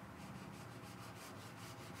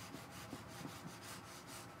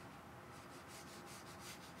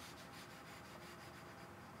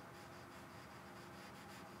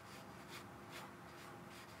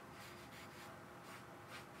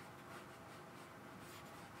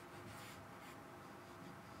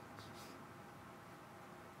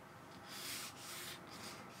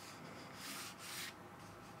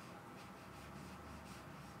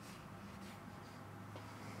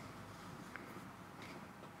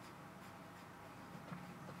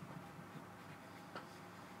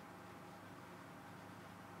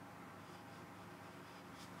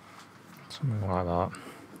something like that.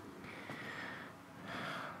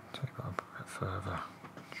 Take further.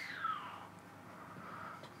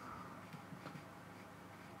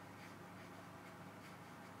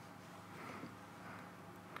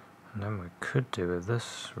 And then we could do with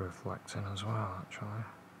this reflecting as well, actually.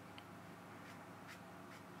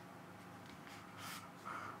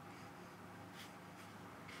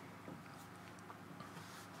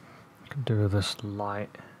 Could do with this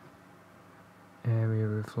light area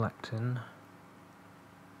reflecting.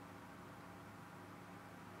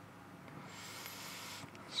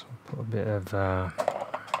 So I'll put a bit of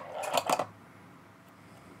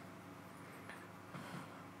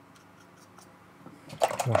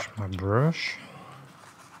wash my brush.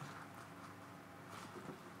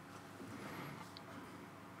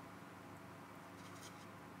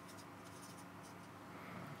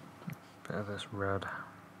 Bit of this red.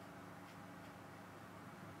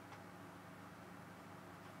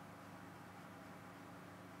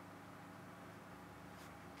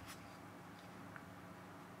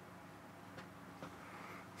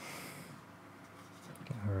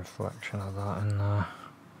 Get a reflection of that in there.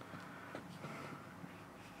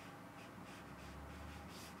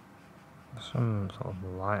 Some sort of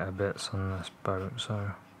lighter bits on this boat, so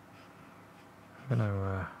I'm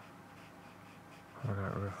gonna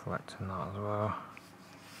reflect in that as well.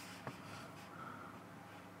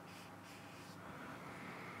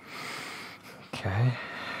 Okay.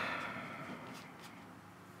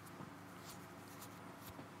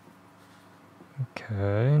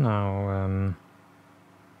 Okay, now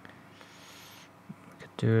we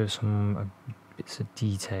could do some bits of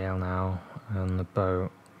detail now on the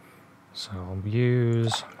boat. So I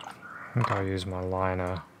think I'll use my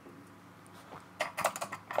liner.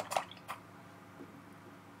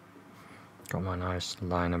 Got my nice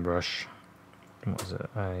liner brush. What was it?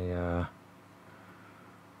 A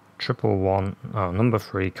number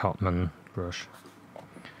 3 Cotman brush.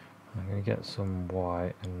 I'm going to get some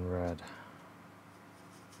white and red.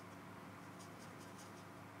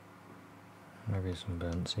 Maybe some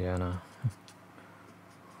burnt sienna.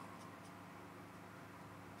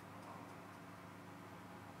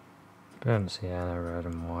 Burnt sienna, red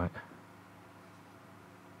and white.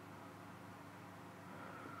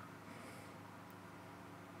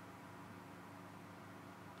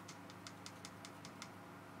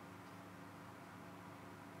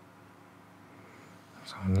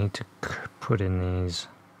 So I need to put in these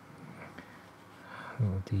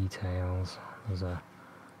little details. There's a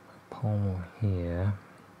pole here.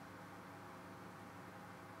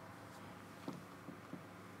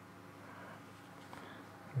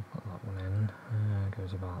 Put that one in. It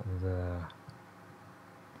goes about there.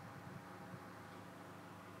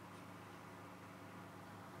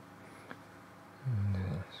 And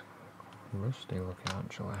it's rusty looking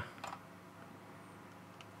actually.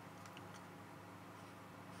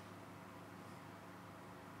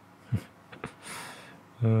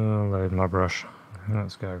 Load my brush.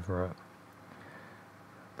 Let's go for it.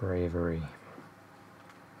 Bravery.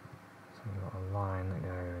 So we've got a line that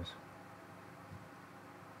goes.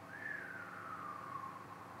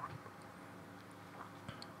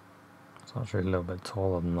 It's actually a little bit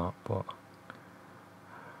taller than that, but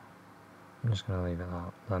I'm just going to leave it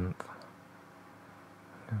that length.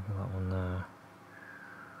 Go for that one there.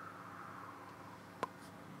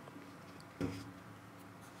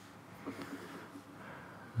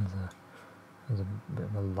 There's a bit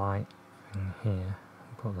of a light in here.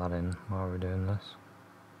 Put that in while we're doing this.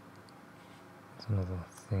 There's another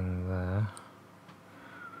thing there.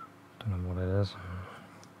 Don't know what it is.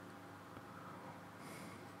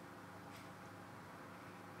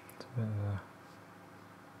 It's a bit of a...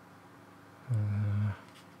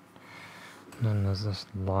 and then there's this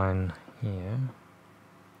line here.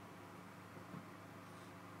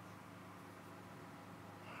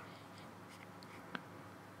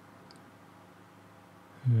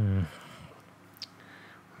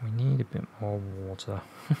 We need a bit more water.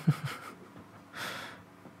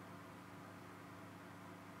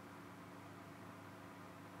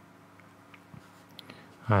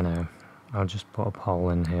 I know, I'll just put a pole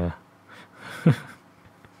in here.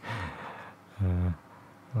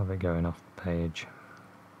 I'll be going off the page.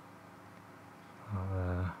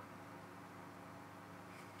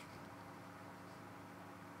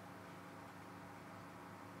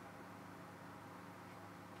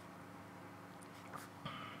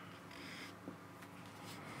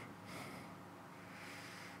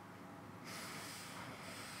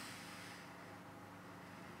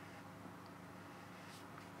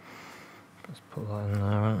 Let's put that in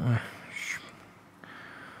there, won't we?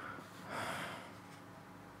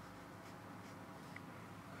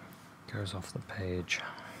 Goes off the page.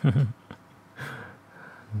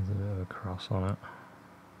 There's a bit of a cross on it.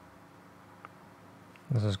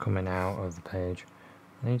 This is coming out of the page.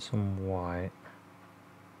 I need some white.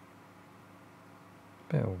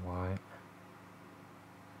 Bit of white.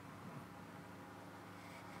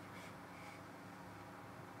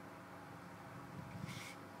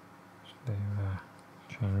 Should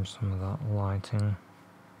they change some of that lighting?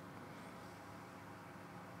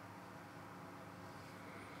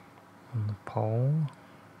 On the pole.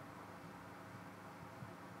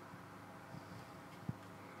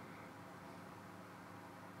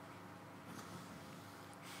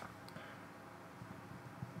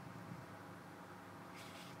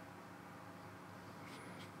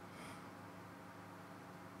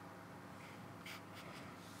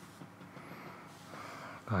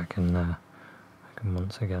 I can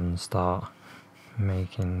once again start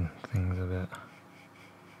making things a bit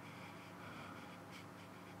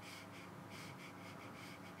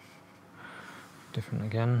different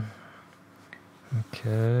again.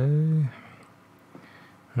 Okay.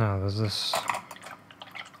 Now there's this.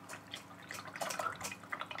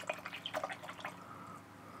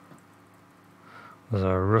 There's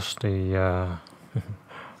a rusty, a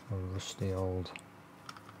rusty old.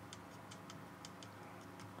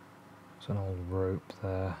 It's an old rope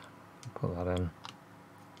there. Put that in.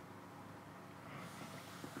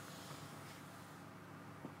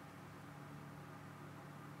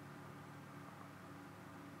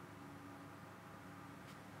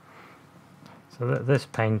 So this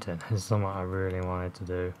painting is something I really wanted to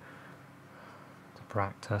do, to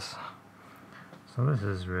practice. So this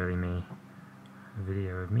is really me, a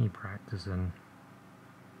video of me practicing.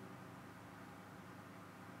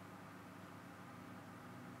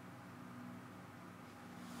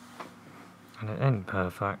 And it ain't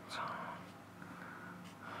perfect,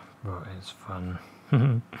 but it's fun.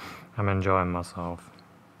 I'm enjoying myself.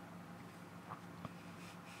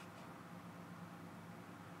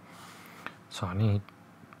 So I need,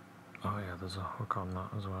 oh yeah, there's a hook on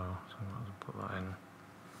that as well, so I might as well put that in.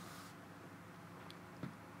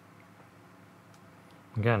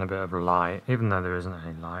 I'm getting a bit of light, even though there isn't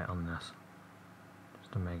any light on this,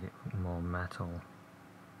 just to make it more metal.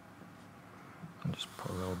 And just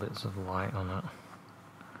put little bits of light on it.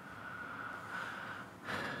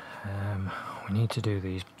 We need to do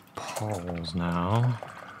these poles now.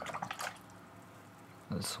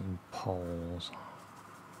 There's some poles.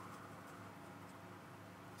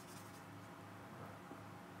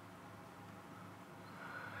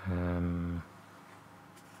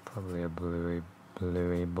 Probably a bluey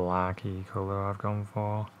blacky colour I've gone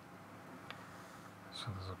for. So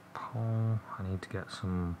there's a pole. I need to get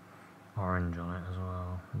some orange on it as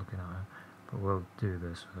well, looking at it. But we'll do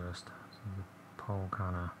this first. So the pole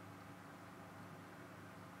kind of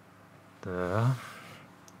there.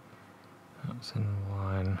 That's in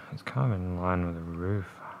line. It's kind of in line with the roof.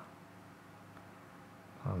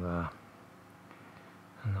 About there.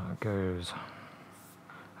 And that goes.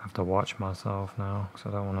 I have to watch myself now because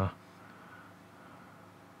I don't want to.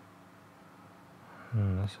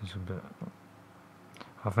 This is a bit.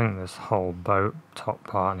 I think this whole boat top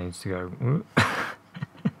part needs to go.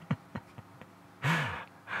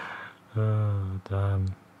 Oh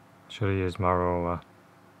damn! Should have used my roller.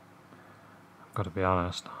 I've got to be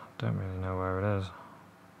honest. I don't really know where it is.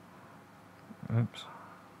 Oops.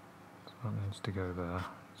 So that needs to go there.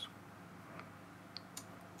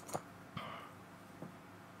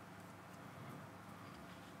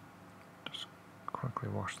 Just quickly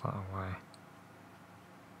wash that away.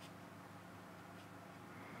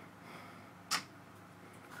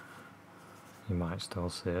 You might still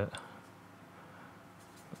see it.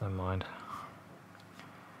 But never mind.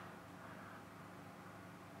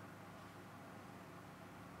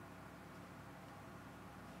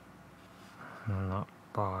 And that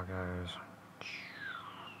bar goes.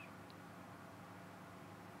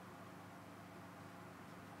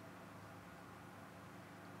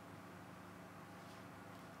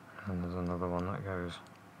 And there's another one that goes.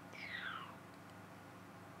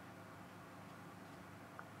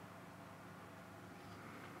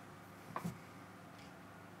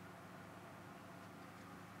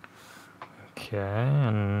 Okay,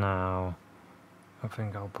 and now I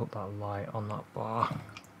think I'll put that light on that bar.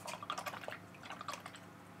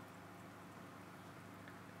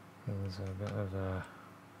 There's a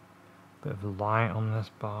bit of light on this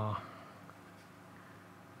bar.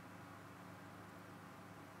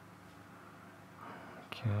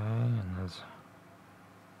 Okay, and there's,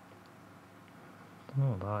 I don't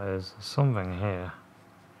know what that is. There's something here.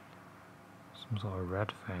 Some sort of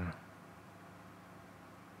red thing.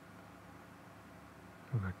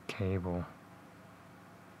 With a cable.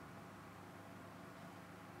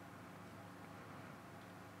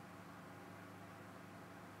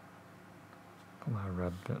 that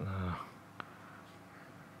red bit there.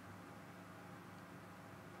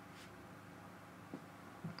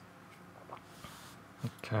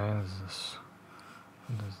 Okay,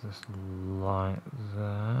 there's this light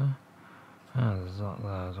there. Ah, there's that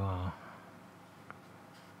there as well.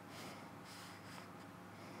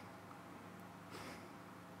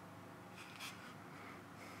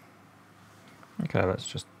 Okay, let's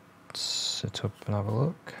just sit up and have a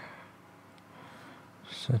look.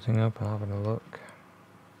 Sitting up and having a look.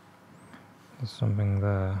 There's something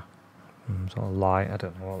there. Some sort of light, I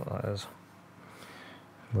don't know what that is.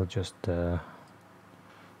 We'll just put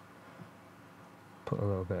a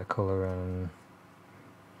little bit of colour in and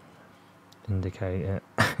indicate it.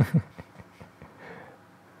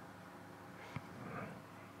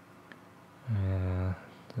 Yeah,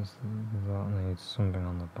 that needs something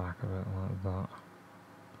on the back of it like that.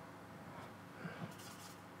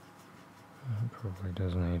 It probably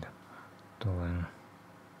does need dulling.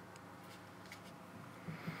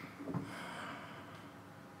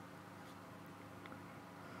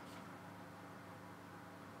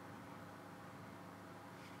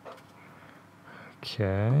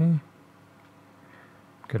 Okay.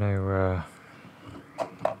 Gonna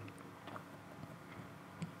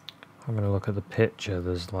having a look at the picture.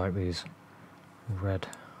 There's like these red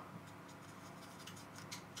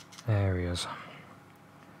areas.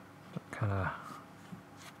 Kind of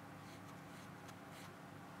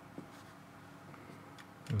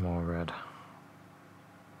more red.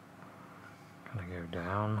 Kind of go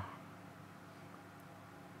down.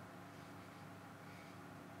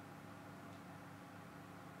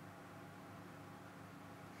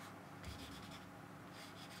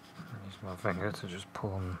 Use my finger to just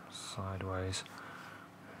pull them sideways.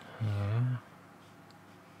 Yeah.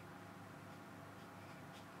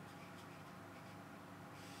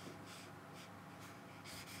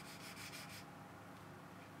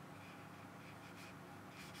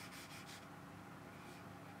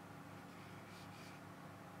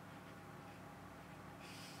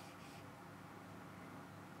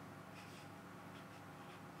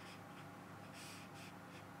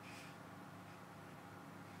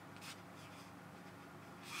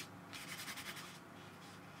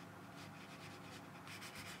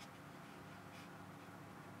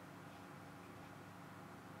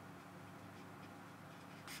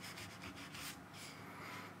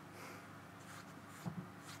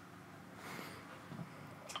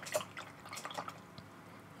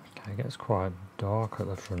 It gets quite dark at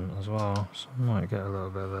the front as well, so I might get a little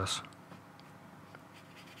bit of this.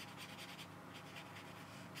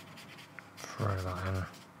 Throw that in.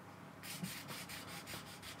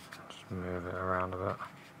 Just move it around a bit.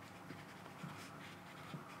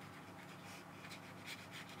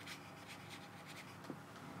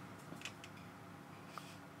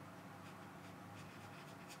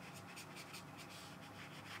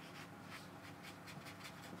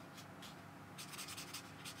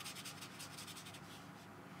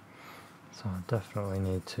 So I definitely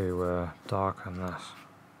need to darken this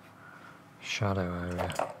shadow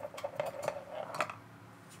area.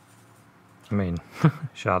 I mean,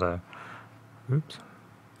 shadow. Oops.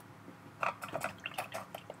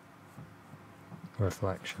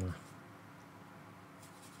 Reflection.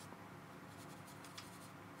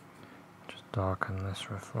 Just darken this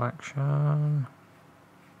reflection.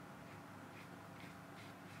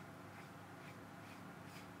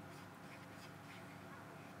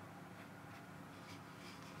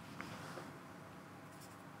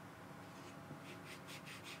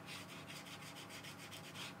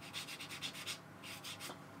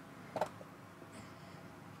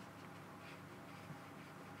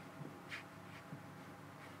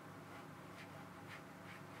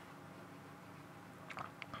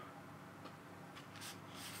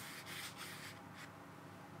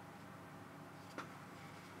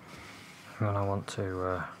 And then I want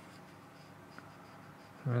to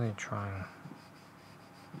really try and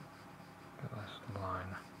get this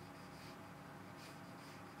line.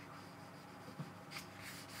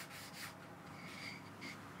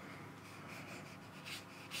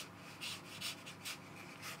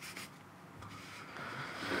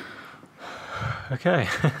 Okay.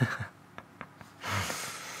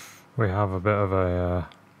 We have a bit of a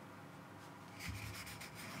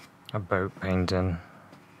boat painting.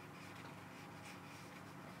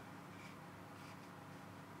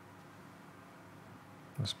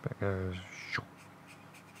 This bit goes. I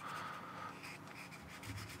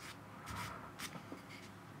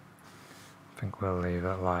think we'll leave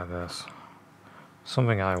it like this.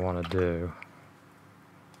 Something I want to do,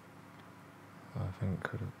 I think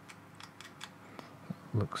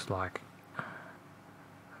looks like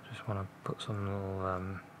Just want to put some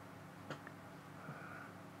little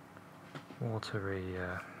watery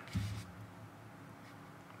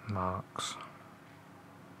marks.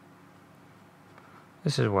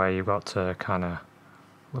 This is where you've got to kind of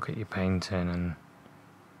look at your painting and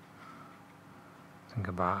think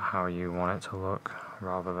about how you want it to look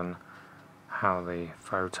rather than how the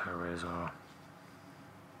photo is. Or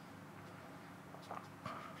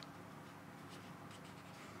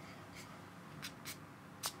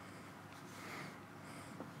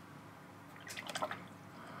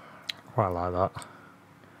quite like that.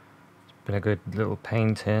 It's been a good little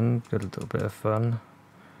painting, good little bit of fun.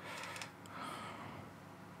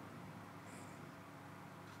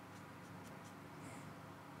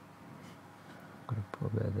 I'm going to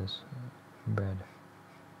put a bit of this red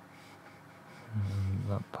in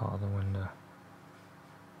that part of the window.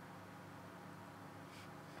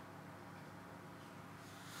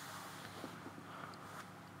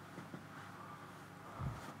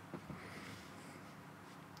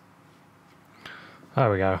 There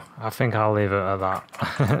we go. I think I'll leave it at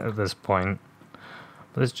that at this point.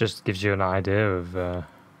 But this just gives you an idea of of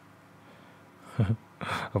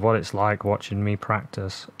what it's like watching me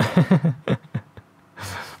practice.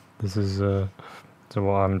 This is so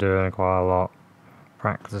what I'm doing quite a lot,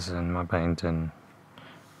 practicing my painting,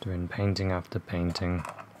 doing painting after painting,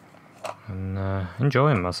 and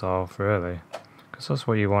enjoying myself really, because that's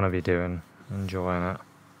what you want to be doing, enjoying it.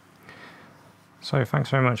 So thanks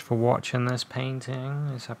very much for watching this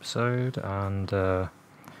painting, this episode, and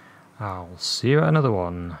I'll see you at another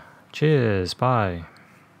one. Cheers, bye.